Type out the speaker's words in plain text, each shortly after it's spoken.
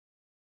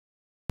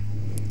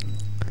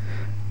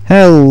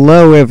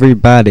Hello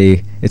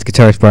everybody, it's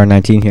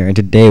GuitaristBar19 here, and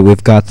today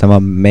we've got some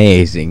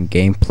amazing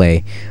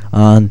gameplay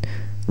on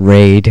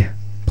Raid,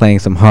 playing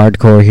some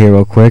hardcore here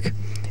real quick,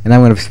 and I'm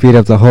gonna speed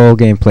up the whole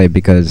gameplay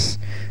because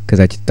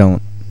I just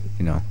don't,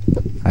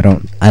 I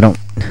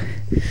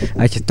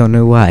just don't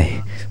know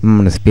why. I'm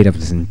gonna speed up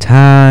this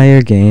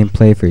entire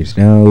gameplay for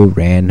no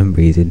random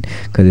reason,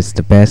 because it's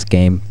the best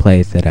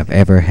gameplay that I've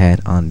ever had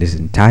on this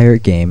entire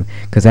game,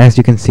 because as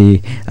you can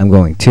see, I'm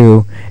going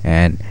 2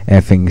 and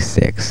effing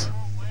 6.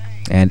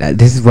 And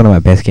this is one of my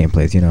best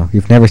gameplays, you know.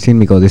 You've never seen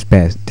me go this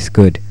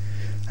good.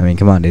 I mean,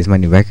 come on, this is my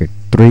new record.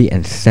 3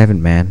 and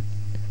 7, man.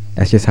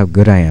 That's just how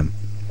good I am.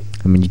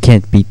 I mean, you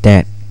can't beat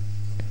that.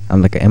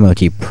 I'm like an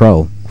MLG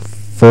pro.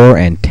 4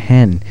 and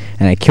 10.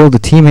 And I killed a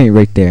teammate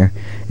right there.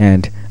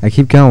 And I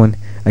keep going.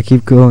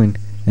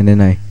 And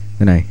then I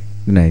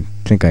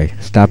think I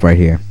stop right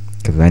here,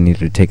 because I needed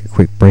to take a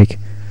quick break,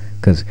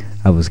 because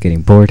I was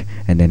getting bored.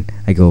 And then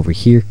I go over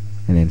here,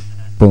 and then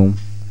boom,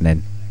 and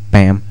then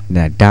bam, and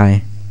then I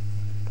die.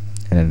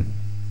 And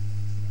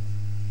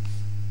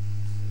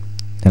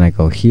then I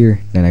go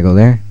here, then I go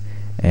there,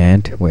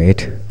 and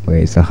wait,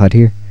 is the hut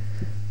here?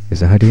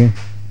 Is the hut here?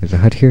 Is the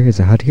hut here? Is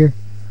the hut here?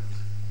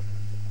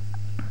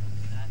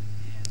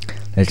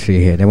 Let's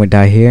see here. Then we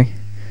die here.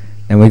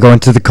 Then we go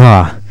into the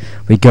car.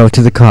 We go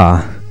to the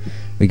car.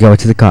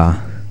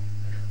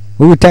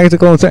 Ooh,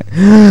 tactical inside.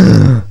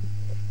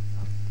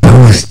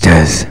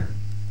 Boosters.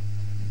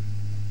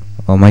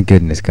 Oh my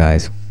goodness,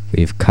 guys.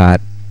 We've caught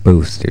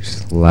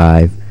boosters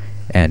live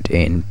and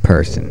in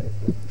person.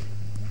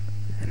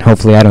 And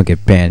hopefully I don't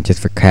get banned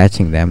just for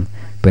catching them,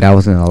 but I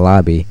was in a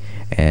lobby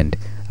and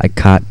I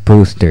caught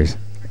boosters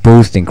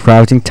boosting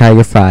Crouching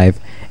Tiger 5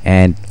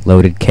 and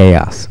Loaded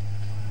Chaos.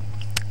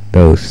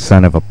 Those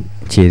son of a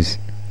chiz,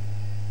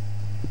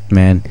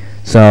 man.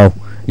 So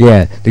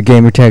yeah, the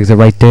gamer tags are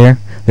right there.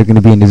 They're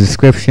gonna be in the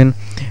description,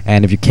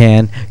 and if you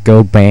can,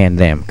 go ban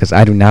them, because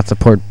I do not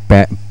support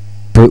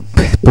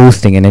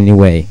boosting in any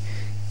way.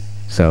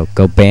 So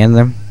go ban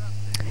them.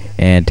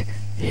 And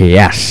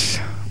yes,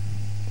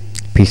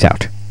 peace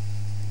out.